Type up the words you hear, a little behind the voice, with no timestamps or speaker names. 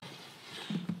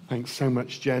Thanks so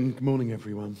much, Jen. Good morning,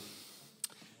 everyone.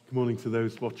 Good morning to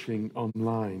those watching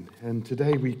online. And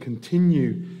today we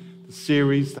continue the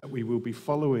series that we will be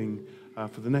following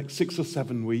for the next 6 or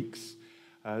 7 weeks.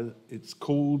 It's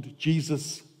called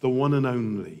Jesus, the One and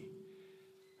Only.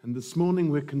 And this morning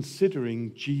we're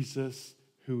considering Jesus,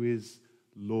 who is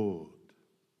Lord.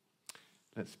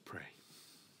 Let's pray.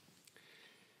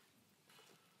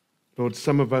 Lord,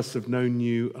 some of us have known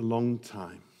you a long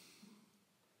time.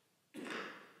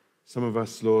 Some of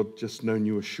us, Lord, just known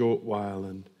you a short while,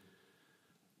 and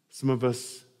some of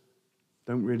us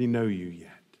don't really know you yet.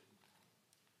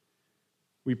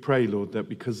 We pray, Lord, that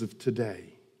because of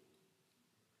today,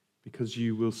 because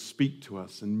you will speak to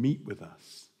us and meet with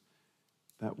us,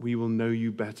 that we will know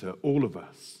you better, all of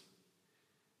us,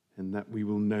 and that we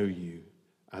will know you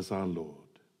as our Lord.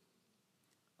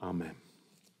 Amen.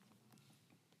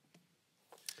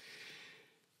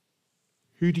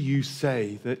 Who do you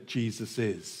say that Jesus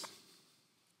is?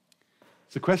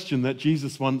 It's a question that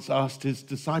Jesus once asked his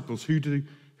disciples. Who do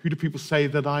people say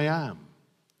that I am?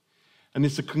 And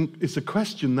it's a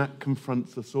question that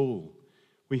confronts us all.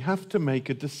 We have to make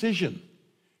a decision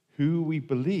who we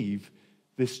believe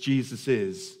this Jesus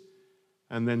is,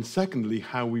 and then secondly,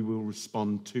 how we will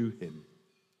respond to him.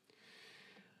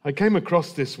 I came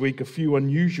across this week a few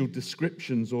unusual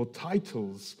descriptions or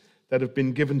titles that have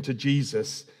been given to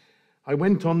Jesus. I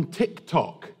went on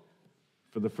TikTok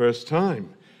for the first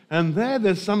time. And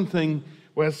there's something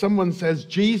where someone says,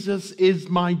 Jesus is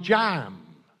my jam.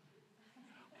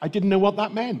 I didn't know what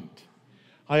that meant.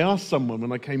 I asked someone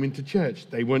when I came into church.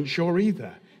 They weren't sure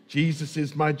either. Jesus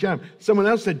is my jam. Someone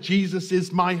else said, Jesus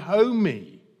is my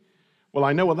homie. Well,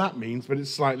 I know what that means, but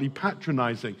it's slightly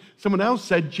patronizing. Someone else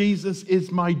said, Jesus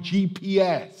is my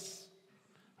GPS.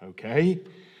 Okay?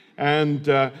 And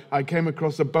I came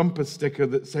across a bumper sticker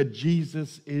that said,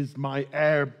 Jesus is my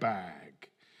airbag.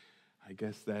 I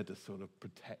guess there to sort of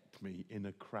protect me in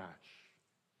a crash.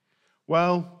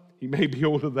 Well, he may be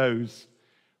all of those,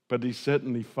 but he's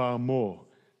certainly far more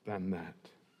than that.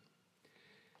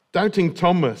 Doubting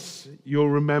Thomas, you'll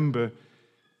remember,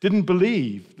 didn't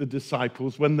believe the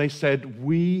disciples when they said,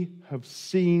 we have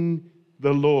seen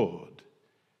the Lord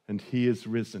and he is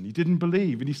risen. He didn't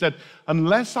believe. And he said,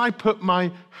 unless I put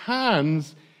my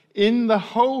hands in the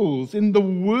holes, in the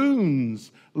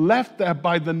wounds left there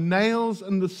by the nails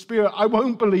and the spear, I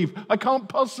won't believe. I can't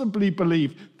possibly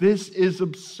believe. This is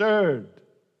absurd.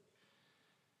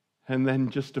 And then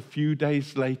just a few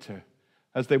days later,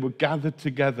 as they were gathered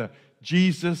together,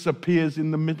 Jesus appears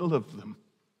in the middle of them.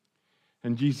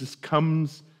 And Jesus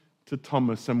comes to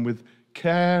Thomas, and with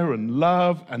care and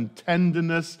love and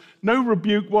tenderness, no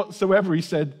rebuke whatsoever, he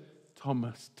said,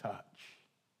 Thomas, touch.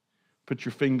 Put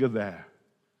your finger there.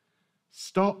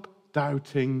 Stop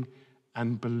doubting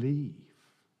and believe.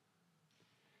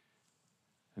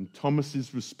 And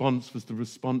Thomas's response was the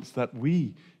response that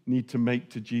we need to make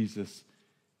to Jesus.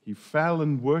 He fell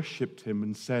and worshipped him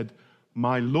and said,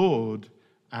 my Lord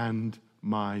and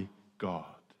my God.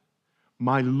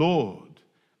 My Lord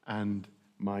and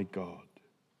my God.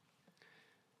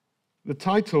 The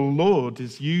title Lord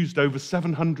is used over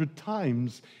 700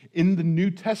 times in the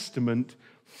New Testament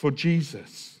for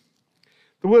Jesus.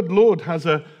 The word Lord has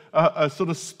a sort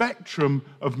of spectrum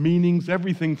of meanings,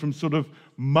 everything from sort of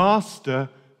master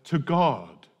to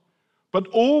God. But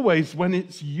always when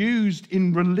it's used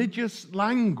in religious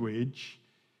language,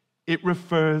 it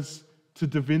refers to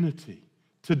divinity,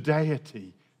 to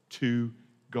deity, to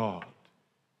God.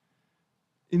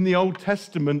 In the Old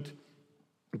Testament,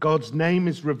 God's name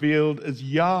is revealed as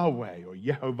Yahweh or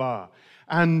Yehovah.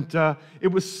 And it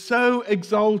was so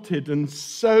exalted and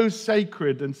so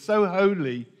sacred and so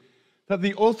holy that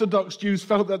the Orthodox Jews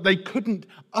felt that they couldn't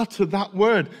utter that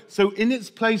word. So in its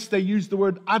place, they used the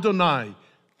word Adonai,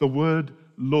 the word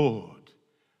Lord.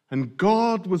 And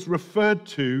God was referred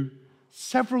to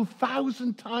several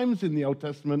thousand times in the Old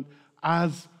Testament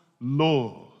as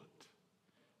Lord.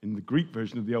 In the Greek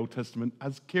version of the Old Testament,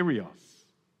 as Kyrios.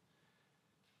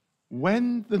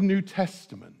 When the New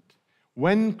Testament,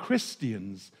 when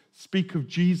Christians speak of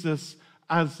Jesus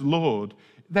as Lord,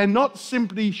 they're not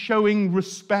simply showing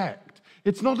respect.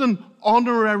 It's not an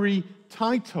honorary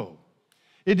title.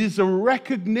 It is a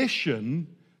recognition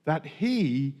that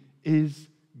he is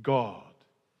God.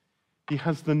 He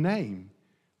has the name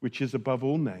which is above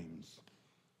all names.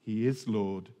 He is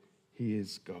Lord. He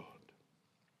is God.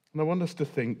 And I want us to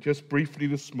think just briefly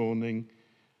this morning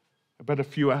about a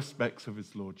few aspects of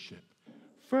his lordship.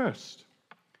 First,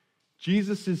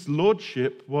 Jesus'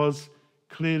 lordship was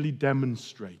clearly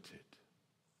demonstrated.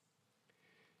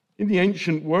 In the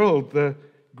ancient world, the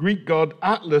Greek god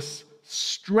Atlas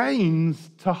strains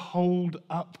to hold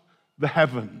up the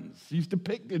heavens. He's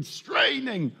depicted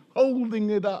straining, holding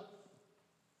it up.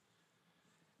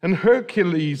 And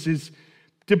Hercules is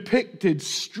depicted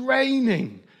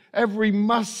straining, every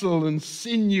muscle and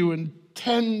sinew and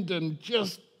tendon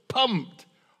just pumped,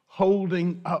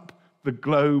 holding up the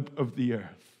globe of the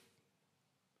earth.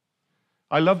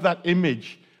 I love that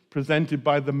image presented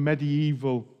by the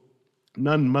medieval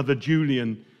nun, Mother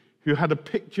Julian, who had a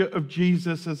picture of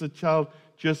Jesus as a child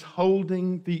just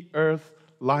holding the earth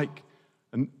like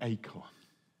an acorn.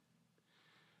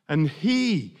 And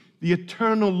he, the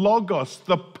eternal Logos,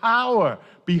 the power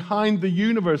behind the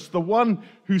universe, the one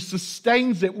who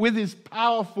sustains it with his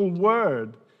powerful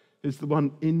word, is the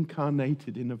one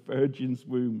incarnated in a virgin's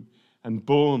womb and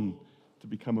born to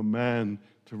become a man,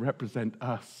 to represent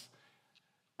us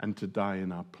and to die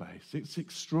in our place. It's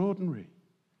extraordinary.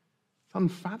 It's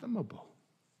unfathomable.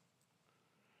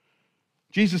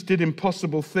 Jesus did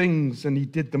impossible things, and he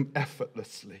did them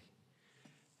effortlessly.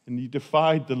 And he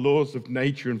defied the laws of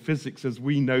nature and physics as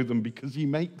we know them because he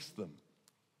makes them.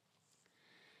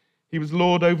 He was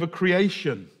Lord over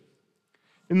creation.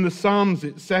 In the Psalms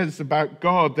it says about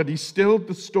God that he stilled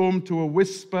the storm to a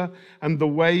whisper and the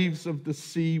waves of the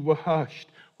sea were hushed.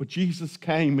 Well, Jesus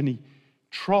came and he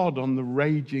trod on the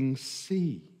raging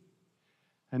sea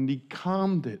and he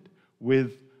calmed it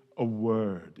with a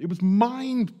word. It was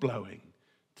mind-blowing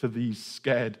to these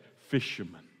scared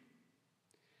fishermen.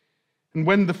 And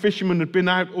when the fishermen had been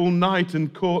out all night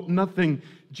and caught nothing,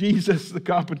 Jesus, the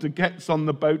carpenter, gets on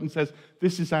the boat and says,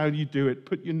 "This is how you do it.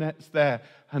 Put your nets there."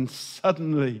 And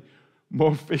suddenly,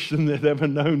 more fish than they'd ever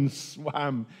known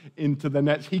swam into the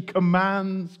nets. He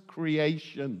commands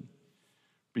creation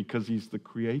because he's the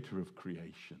creator of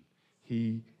creation.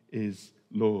 He is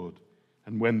Lord.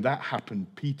 And when that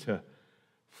happened, Peter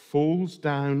falls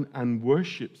down and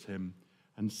worships him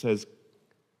and says,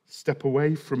 "Step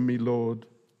away from me, Lord.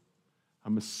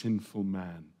 I'm a sinful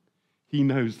man." He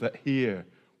knows that here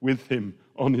with him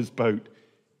on his boat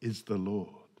is the Lord.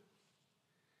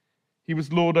 He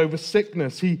was Lord over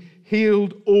sickness. He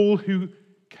healed all who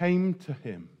came to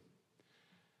him.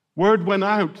 Word went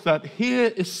out that here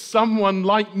is someone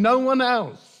like no one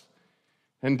else.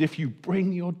 And if you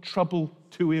bring your trouble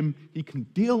to him, he can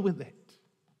deal with it.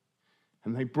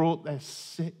 And they brought their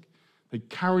sick. They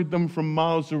carried them from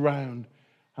miles around.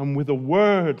 And with a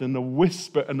word and a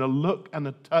whisper and a look and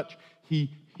a touch,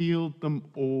 he healed them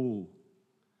all.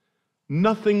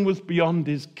 Nothing was beyond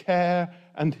his care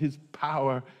and his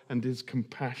power and his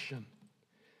compassion.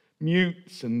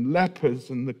 Mutes and lepers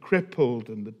and the crippled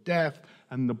and the deaf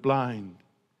and the blind,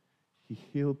 he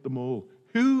healed them all.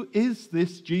 Who is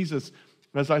this Jesus?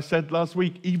 As I said last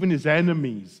week, even his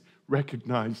enemies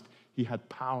recognized he had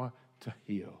power to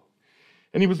heal.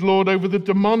 And he was Lord over the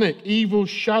demonic, evil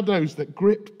shadows that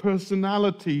gripped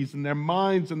personalities and their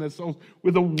minds and their souls.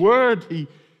 With a word, he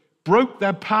broke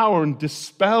their power and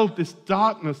dispelled this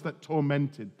darkness that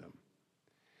tormented them.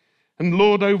 And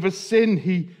Lord over sin,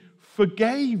 he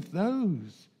forgave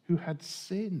those who had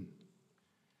sinned.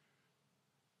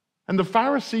 And the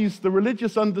Pharisees, the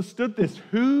religious, understood this.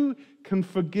 Who can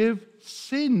forgive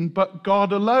sin but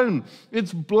God alone?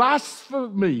 It's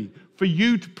blasphemy for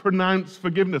you to pronounce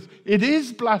forgiveness. It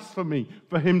is blasphemy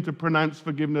for him to pronounce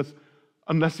forgiveness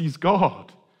unless he's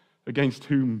God, against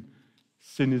whom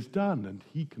sin is done and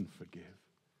he can forgive.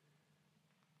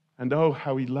 And oh,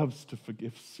 how he loves to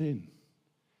forgive sin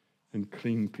and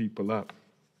clean people up.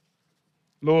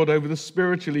 Lord over the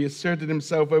spiritual, he asserted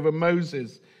himself over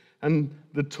Moses and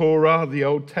the Torah, the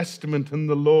Old Testament and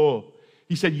the law.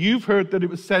 He said, "You've heard that it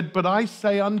was said, but I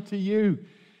say unto you."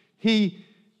 He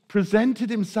presented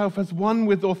himself as one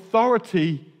with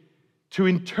authority to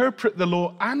interpret the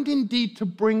law and indeed to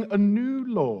bring a new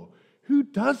law. Who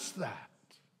does that?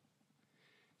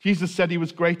 Jesus said he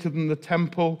was greater than the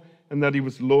temple and that he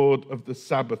was Lord of the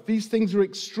Sabbath. These things are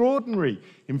extraordinary.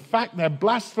 In fact, they're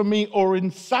blasphemy or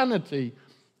insanity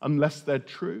unless they're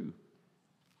true.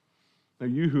 Now,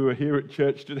 you who are here at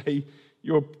church today,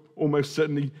 you're almost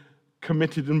certainly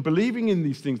committed and believing in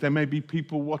these things. There may be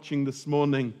people watching this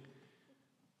morning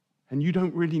and you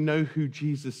don't really know who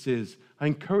Jesus is. I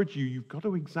encourage you, you've got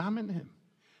to examine him.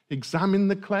 Examine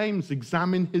the claims,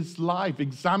 examine his life,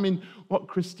 examine what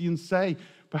Christians say.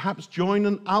 Perhaps join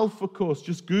an Alpha course.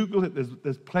 Just Google it.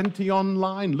 There's plenty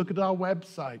online. Look at our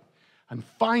website and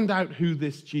find out who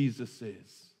this Jesus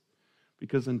is.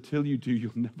 Because until you do,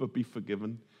 you'll never be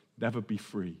forgiven, never be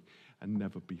free, and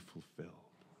never be fulfilled.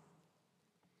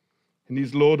 And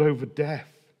he's Lord over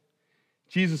death.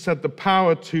 Jesus had the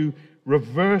power to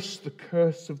reverse the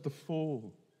curse of the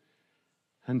fall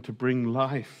and to bring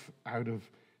life out of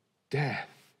death.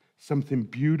 something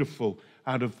beautiful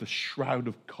out of the shroud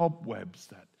of cobwebs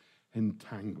that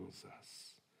entangles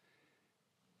us.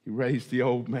 He raised the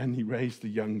old men, he raised the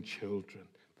young children.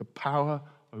 The power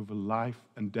over life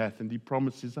and death. And he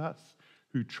promises us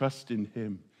who trust in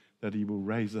him that he will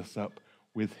raise us up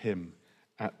with him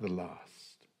at the last.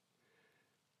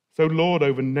 So, Lord,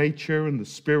 over nature and the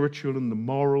spiritual and the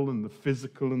moral and the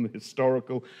physical and the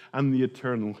historical and the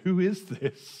eternal, who is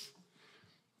this?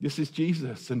 This is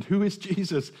Jesus. And who is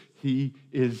Jesus? He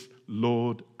is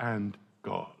Lord and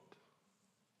God.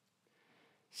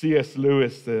 C.S.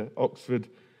 Lewis, the Oxford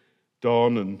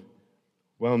Don and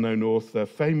well-known author,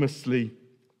 famously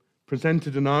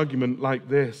presented an argument like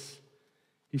this.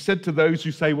 He said to those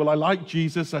who say, well, I like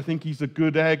Jesus, I think he's a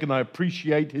good egg, and I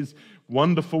appreciate his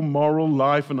wonderful moral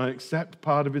life, and I accept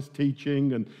part of his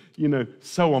teaching, and,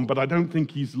 so on, but I don't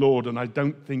think he's Lord, and I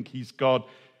don't think he's God.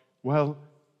 Well,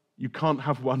 you can't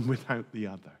have one without the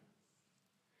other.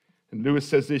 And Lewis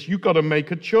says this, you've got to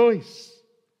make a choice.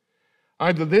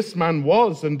 Either this man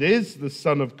was and is the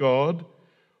Son of God,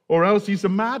 or else he's a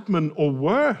madman, or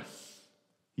worse,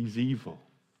 he's evil.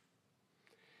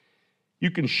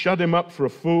 You can shut him up for a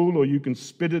fool, or you can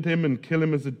spit at him and kill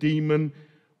him as a demon,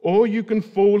 or you can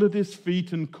fall at his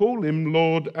feet and call him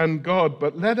Lord and God.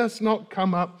 But let us not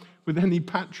come up with any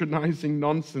patronizing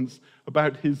nonsense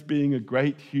about his being a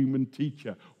great human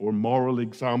teacher or moral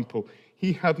example.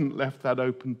 He hadn't left that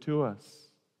open to us.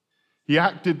 He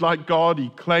acted like God. He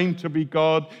claimed to be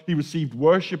God. He received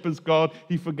worship as God.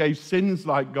 He forgave sins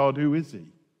like God. Who is he?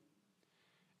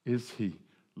 Is he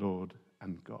Lord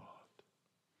and God?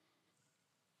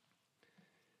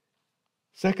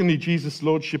 Secondly, Jesus'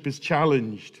 lordship is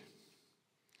challenged.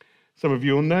 Some of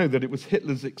you will know that it was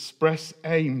Hitler's express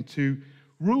aim to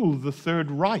rule the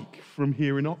Third Reich from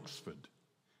here in Oxford.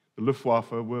 The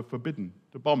Luftwaffe were forbidden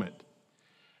to bomb it.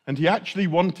 And he actually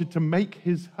wanted to make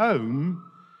his home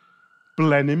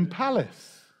Blenheim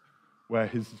Palace, where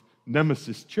his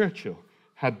nemesis Churchill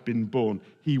had been born.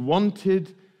 He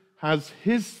wanted as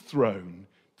his throne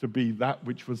to be that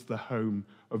which was the home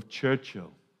of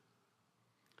Churchill.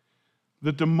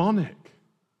 The demonic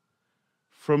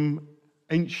from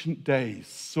ancient days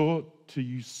sought to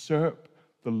usurp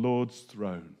the Lord's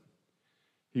throne.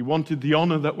 He wanted the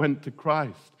honor that went to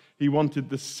Christ. He wanted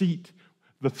the seat,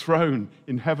 the throne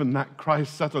in heaven that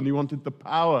Christ sat on. He wanted the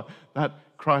power that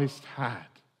Christ had.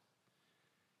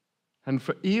 And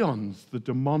for eons, the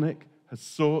demonic has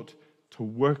sought to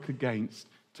work against,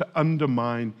 to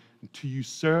undermine, and to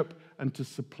usurp and to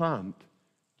supplant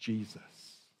Jesus.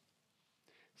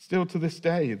 Still to this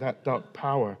day, that dark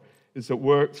power is at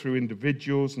work through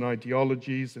individuals and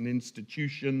ideologies and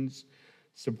institutions,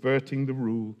 subverting the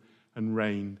rule and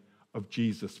reign of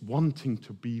Jesus, wanting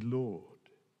to be Lord.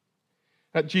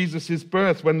 At Jesus'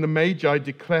 birth, when the Magi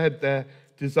declared their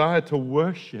desire to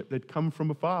worship, they'd come from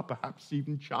afar, perhaps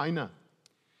even China.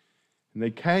 And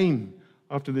they came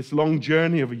after this long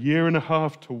journey of 1.5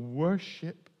 years to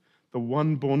worship the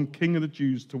one-born King of the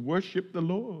Jews, to worship the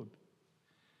Lord.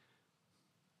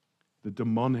 The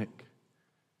demonic,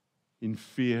 in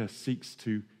fear, seeks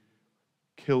to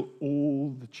kill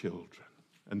all the children.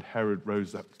 And Herod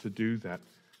rose up to do that,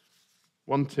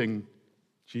 wanting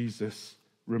Jesus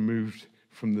removed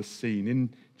from the scene. In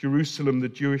Jerusalem, the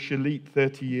Jewish elite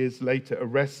 30 years later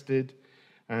arrested,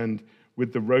 and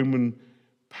with the Roman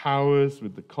powers,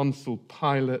 with the consul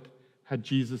Pilate, had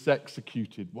Jesus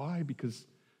executed. Why? Because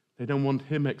they don't want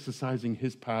him exercising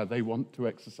his power. They want to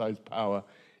exercise power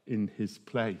in his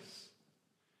place.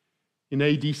 In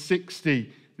AD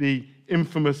 60, the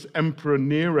infamous Emperor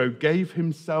Nero gave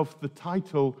himself the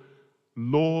title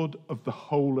Lord of the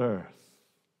whole earth.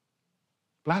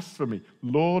 Blasphemy,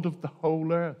 Lord of the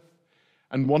whole earth.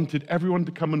 And wanted everyone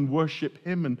to come and worship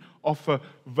him and offer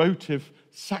votive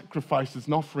sacrifices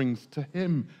and offerings to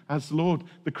him as Lord.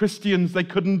 The Christians, they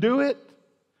couldn't do it.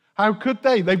 How could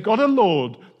they? They've got a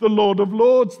Lord, the Lord of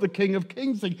Lords, the King of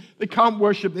Kings. They can't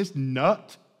worship this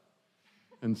nut.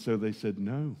 And so they said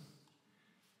no.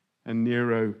 And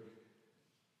Nero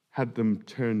had them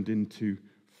turned into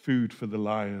food for the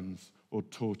lions, or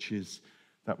torches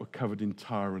that were covered in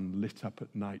tar and lit up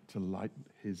at night to light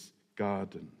his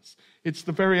gardens. It's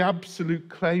the very absolute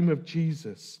claim of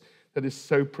Jesus that is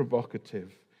so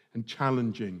provocative and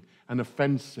challenging and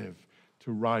offensive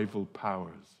to rival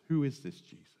powers. Who is this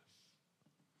Jesus?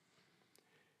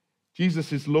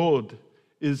 Jesus is Lord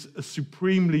is a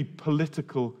supremely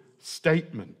political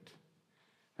statement.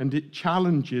 And it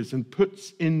challenges and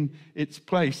puts in its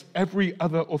place every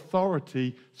other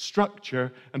authority,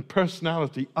 structure, and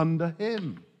personality under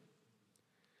him.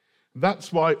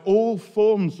 That's why all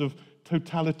forms of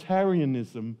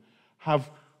totalitarianism have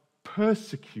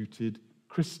persecuted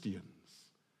Christians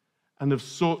and have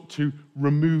sought to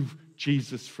remove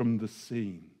Jesus from the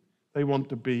scene. They want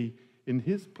to be in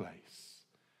his place.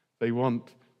 They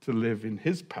want to live in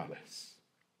his palace.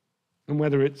 And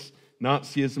whether it's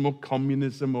Nazism or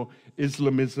communism or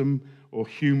Islamism or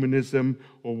humanism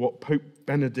or what Pope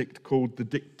Benedict called the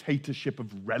dictatorship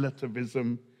of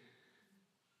relativism,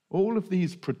 all of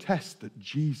these protest that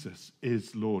Jesus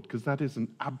is Lord, because that is an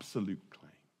absolute claim.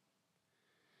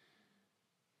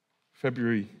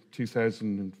 February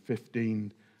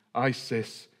 2015,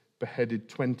 ISIS beheaded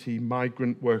 20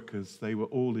 migrant workers. They were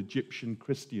all Egyptian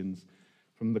Christians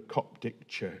from the Coptic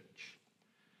church.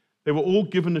 They were all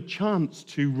given a chance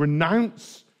to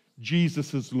renounce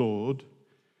Jesus as Lord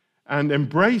and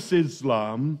embrace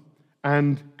Islam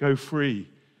and go free.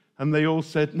 And they all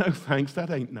said, no thanks, that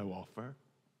ain't no offer.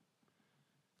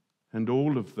 And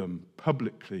all of them,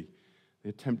 publicly, they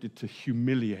attempted to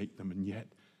humiliate them. And yet,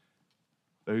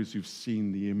 those who've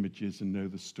seen the images and know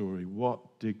the story,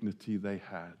 what dignity they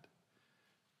had.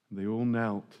 They all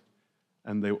knelt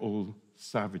and they were all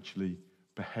savagely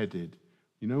beheaded.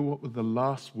 You know what were the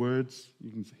last words?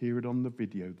 You can hear it on the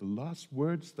video. The last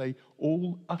words they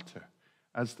all utter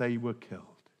as they were killed.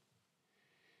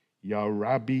 Ya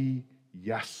Rabbi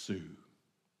Yasu.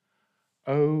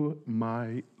 Oh,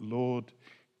 my Lord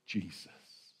Jesus.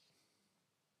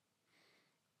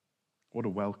 What a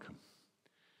welcome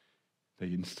they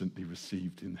instantly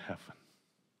received in heaven.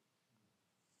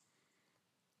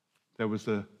 There was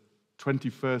a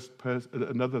 21st person,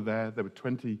 another there were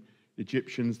 20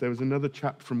 Egyptians. There was another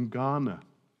chap from Ghana,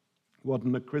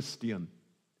 wasn't a Christian.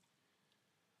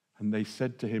 And they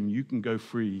said to him, you can go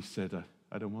free. He said,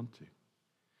 I don't want to.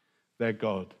 Their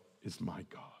God is my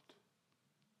God.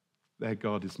 Their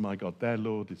God is my God. Their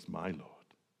Lord is my Lord.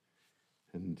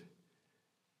 And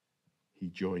he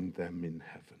joined them in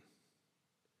heaven.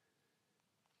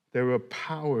 There are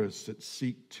powers that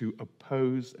seek to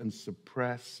oppose and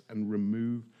suppress and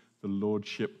remove the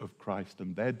lordship of Christ,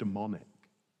 and they're demonic.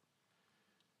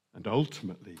 And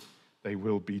ultimately, they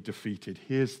will be defeated.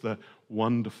 Here's the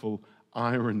wonderful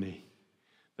irony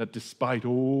that despite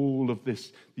all of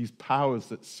this, these powers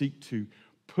that seek to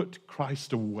put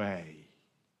Christ away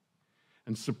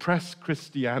and suppress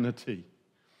Christianity,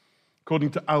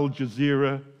 according to Al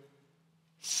Jazeera,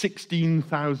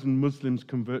 16,000 Muslims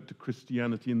convert to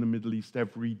Christianity in the Middle East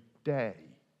every day,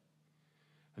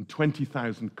 and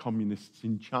 20,000 communists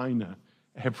in China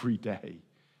every day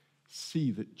see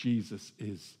that Jesus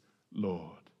is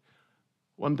Lord.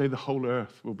 One day the whole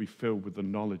earth will be filled with the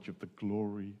knowledge of the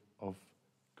glory of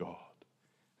God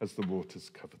as the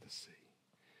waters cover the sea.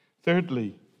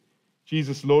 Thirdly,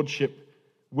 Jesus' lordship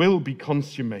will be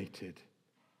consummated.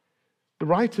 The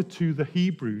writer to the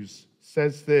Hebrews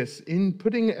says this, in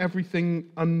putting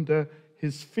everything under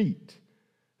his feet,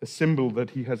 a symbol that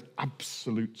he has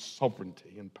absolute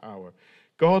sovereignty and power,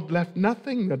 God left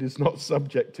nothing that is not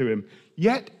subject to him.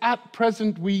 Yet at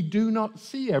present we do not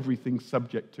see everything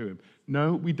subject to him.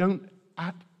 No, we don't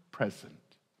at present.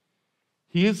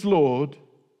 He is Lord,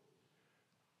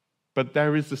 but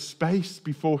there is a space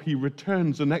before he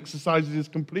returns and exercises his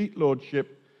complete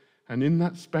lordship. And in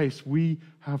that space, we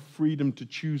have freedom to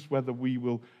choose whether we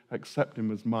will accept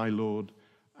him as my Lord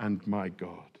and my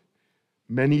God.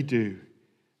 Many do,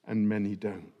 and many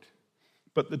don't.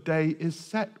 But the day is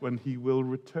set when he will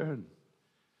return.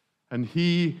 And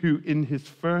he who in his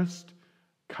first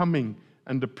coming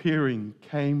and appearing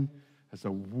came as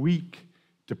a weak,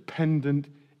 dependent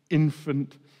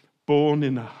infant born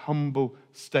in a humble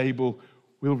stable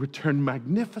will return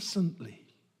magnificently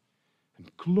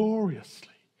and gloriously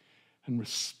and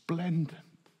resplendent,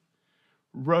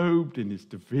 robed in his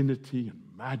divinity and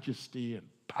majesty and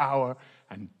power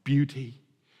and beauty.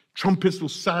 Trumpets will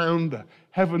sound, the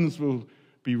heavens will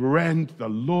be rent, the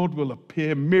Lord will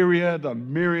appear, myriad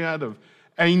on myriad of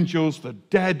angels, the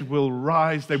dead will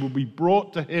rise, they will be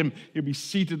brought to him, he'll be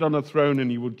seated on a throne, and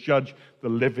he will judge the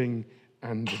living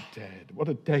and the dead. What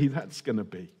a day that's going to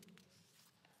be.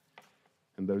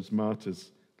 And those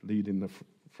martyrs lead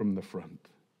from the front.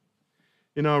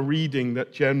 In our reading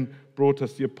that Jen brought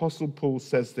us, the Apostle Paul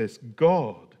says this,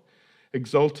 God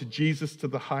exalted Jesus to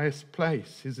the highest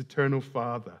place, his eternal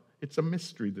Father. It's a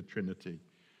mystery, the Trinity.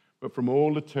 But from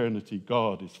all eternity,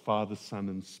 God is Father, Son,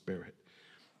 and Spirit.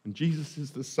 And Jesus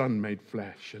is the Son made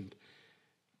flesh. And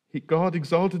God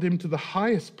exalted him to the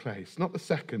highest place, not the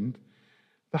second,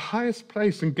 the highest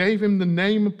place, and gave him the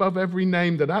name above every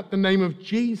name, that at the name of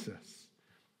Jesus,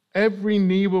 every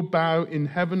knee will bow in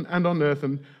heaven and on earth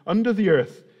and under the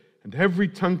earth, and every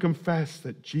tongue confess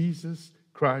that Jesus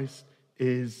Christ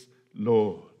is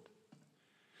Lord.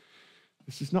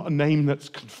 This is not a name that's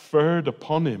conferred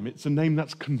upon him. It's a name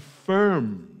that's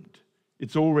confirmed.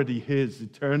 It's already his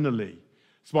eternally.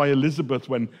 That's why Elizabeth,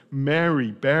 when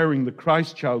Mary, bearing the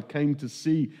Christ child, came to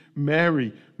see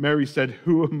Mary, Mary said,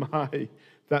 "Who am I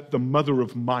that the mother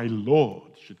of my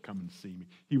Lord should come and see me?"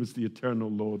 He was the eternal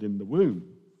Lord in the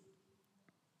womb.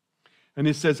 And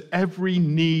it says, every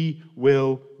knee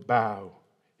will bow.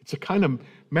 It's a kind of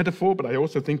metaphor, but I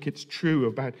also think it's true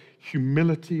about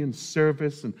humility and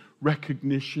service and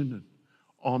recognition and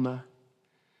honor.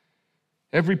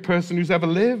 Every person who's ever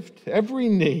lived, every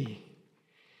knee,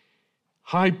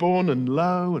 highborn and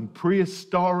low and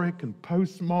prehistoric and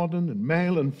postmodern and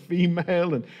male and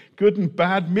female and good and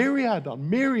bad, myriad on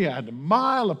myriad,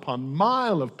 mile upon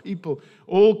mile of people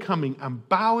all coming and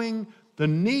bowing the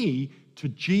knee to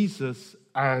Jesus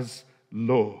as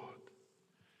Lord.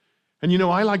 And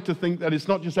I like to think that it's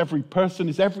not just every person,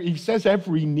 he says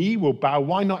every knee will bow.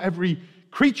 Why not every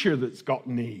creature that's got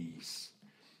knees?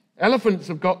 Elephants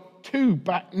have got 2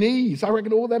 back knees. I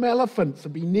reckon all them elephants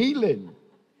would be kneeling.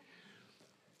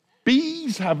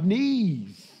 Bees have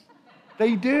knees.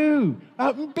 They do.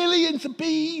 Billions of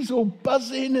bees all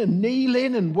buzzing and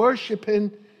kneeling and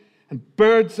worshipping. And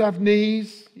birds have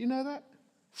knees. You know that?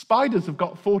 Spiders have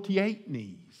got 48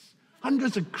 knees.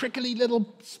 Hundreds of crickly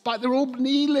little spiders. They're all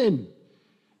kneeling.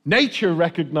 Nature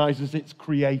recognizes its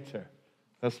creator.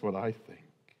 That's what I think.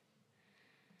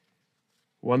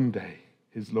 One day,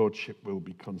 his lordship will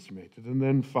be consummated. And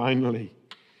then finally,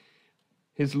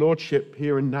 his lordship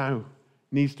here and now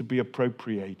needs to be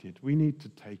appropriated. We need to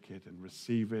take it and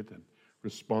receive it and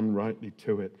respond rightly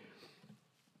to it.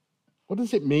 What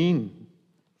does it mean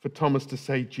for Thomas to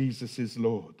say Jesus is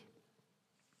Lord?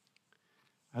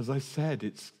 As I said,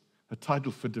 it's a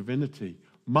title for divinity.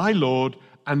 My Lord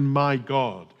and my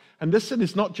God. And listen,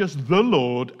 it's not just the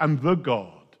Lord and the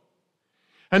God.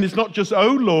 And it's not just,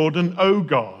 oh Lord and oh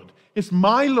God. It's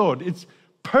my Lord. It's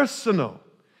personal.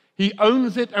 He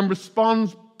owns it and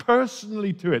responds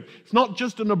personally to it. It's not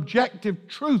just an objective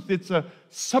truth. It's a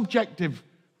subjective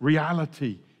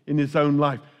reality in his own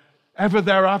life. Ever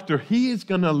thereafter, he is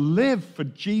going to live for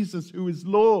Jesus who is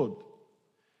Lord.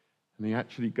 And he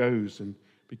actually goes and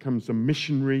becomes a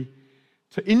missionary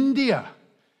to India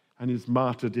and is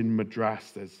martyred in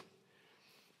Madras. There's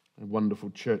a wonderful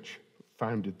church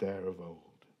founded there of old.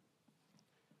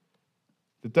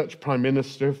 The Dutch Prime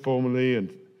Minister, formerly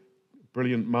and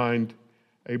brilliant mind,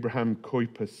 Abraham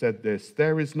Kuyper, said this: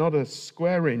 "There is not a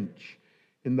square inch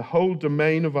in the whole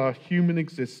domain of our human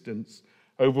existence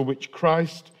over which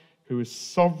Christ, who is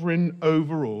sovereign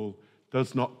over all,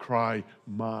 does not cry,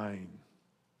 mine."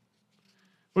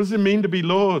 What does it mean to be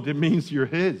Lord? It means you're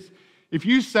his. If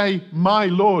you say, my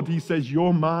Lord, he says,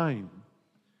 you're mine.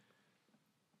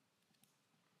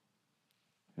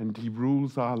 And he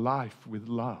rules our life with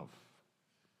love.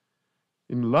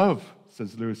 In love,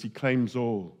 says Lewis, he claims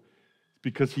all. It's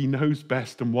because he knows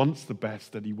best and wants the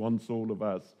best that he wants all of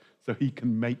us, so he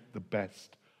can make the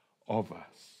best of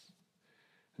us.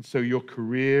 And so your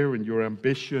career and your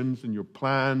ambitions and your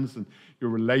plans and your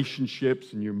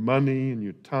relationships and your money and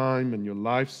your time and your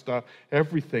lifestyle,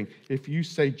 everything, if you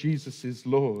say Jesus is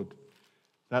Lord,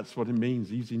 that's what it means.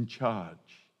 He's in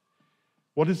charge.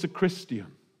 What is a Christian?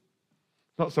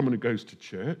 Not someone who goes to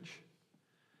church.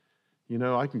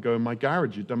 I can go in my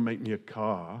garage. It doesn't make me a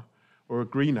car. Or a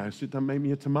greenhouse. It doesn't make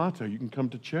me a tomato. You can come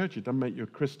to church. It doesn't make you a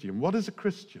Christian. What is a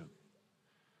Christian?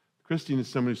 Christian is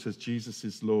someone who says Jesus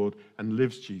is Lord and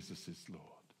lives Jesus is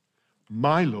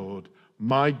Lord,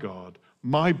 my God,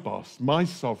 my boss, my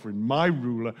sovereign, my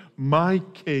ruler, my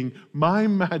king, my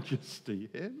majesty,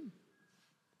 him.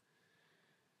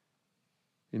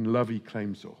 In love he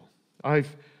claims all.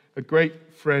 I've a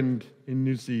great friend in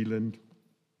New Zealand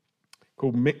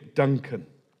called Mick Duncan.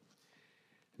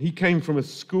 He came from a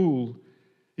school,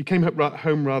 he came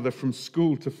home from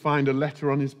school to find a letter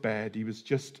on his bed. He was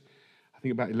just, I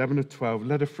think about 11 or 12, a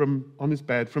letter on his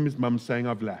bed from his mum saying,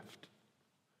 I've left.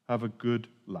 Have a good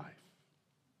life.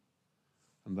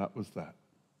 And that was that.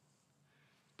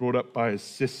 Brought up by his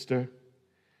sister,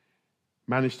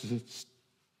 managed to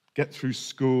get through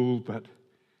school, but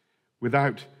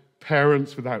without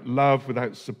parents, without love,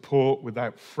 without support,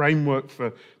 without framework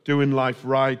for doing life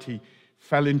right, he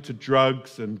fell into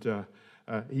drugs and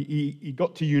he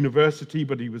got to university,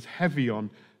 but he was heavy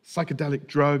on psychedelic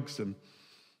drugs. And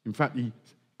in fact, he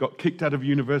got kicked out of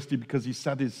university because he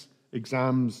sat his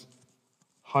exams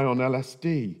high on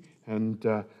LSD. And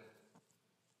the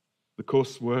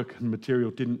coursework and material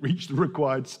didn't reach the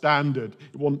required standard.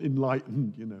 It wasn't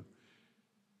enlightened,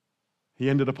 He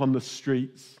ended up on the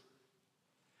streets.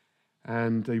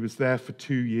 And he was there for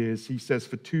 2 years. He says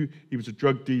he was a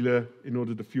drug dealer in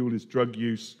order to fuel his drug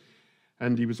use.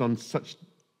 And he was on such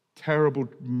terrible,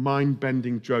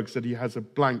 mind-bending drugs that he has a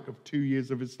blank of 2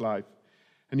 years of his life.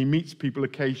 And he meets people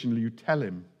occasionally who tell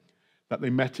him that they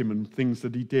met him and things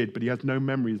that he did, but he has no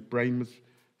memory. His brain was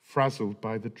frazzled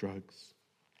by the drugs.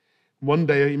 One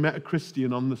day he met a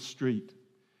Christian on the street,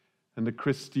 and the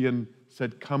Christian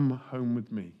said, "Come home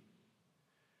with me."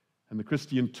 And the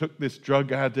Christian took this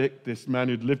drug addict, this man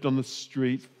who'd lived on the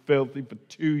streets, filthy for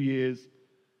 2 years,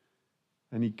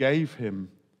 and he gave him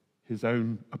his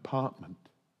own apartment.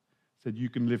 Said, "You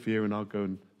can live here and I'll go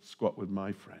and squat with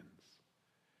my friends."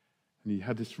 And he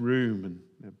had this room and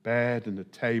a bed and a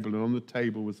table, and on the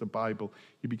table was a Bible.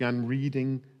 He began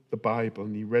reading the Bible,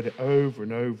 and he read it over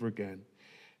and over again.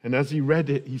 And as he read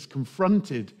it, he's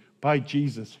confronted by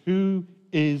Jesus. Who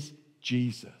is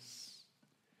Jesus?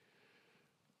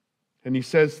 And he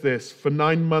says this, for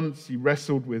 9 months he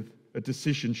wrestled with a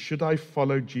decision. Should I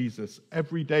follow Jesus?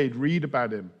 Every day he'd read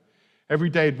about him. Every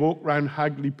day he'd walk around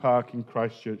Hagley Park in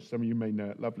Christchurch. Some of you may know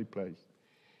it, lovely place.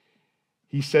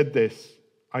 He said this,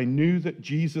 I knew that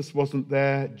Jesus wasn't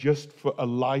there just for a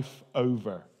life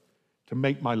over, to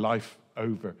make my life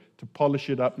over, to polish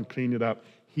it up and clean it up.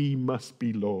 He must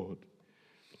be Lord.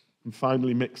 And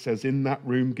finally, Mick says, in that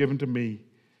room given to me,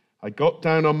 I got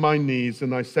down on my knees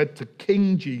and I said to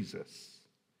King Jesus,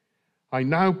 I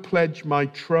now pledge my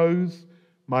troth,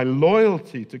 my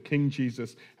loyalty to King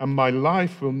Jesus, and my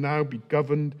life will now be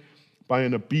governed by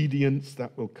an obedience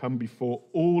that will come before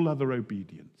all other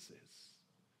obediences.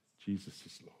 Jesus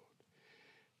is Lord.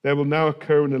 There will now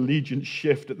occur an allegiance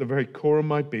shift at the very core of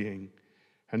my being,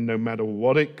 and no matter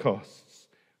what it costs,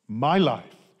 my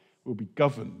life will be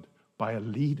governed by a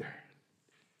leader,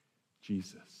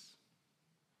 Jesus.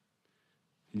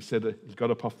 He said he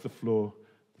got up off the floor.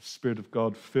 The Spirit of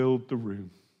God filled the room.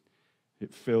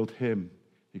 It filled him.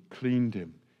 It cleaned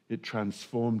him. It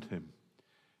transformed him.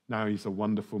 Now he's a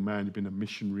wonderful man. He's been a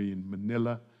missionary in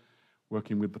Manila,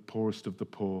 working with the poorest of the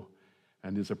poor,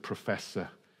 and is a professor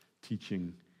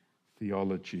teaching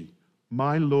theology.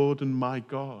 My Lord and my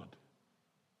God.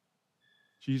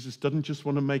 Jesus doesn't just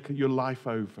want to make your life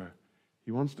over.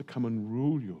 He wants to come and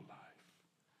rule your life.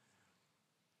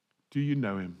 Do you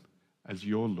know him as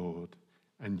your Lord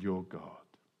and your God?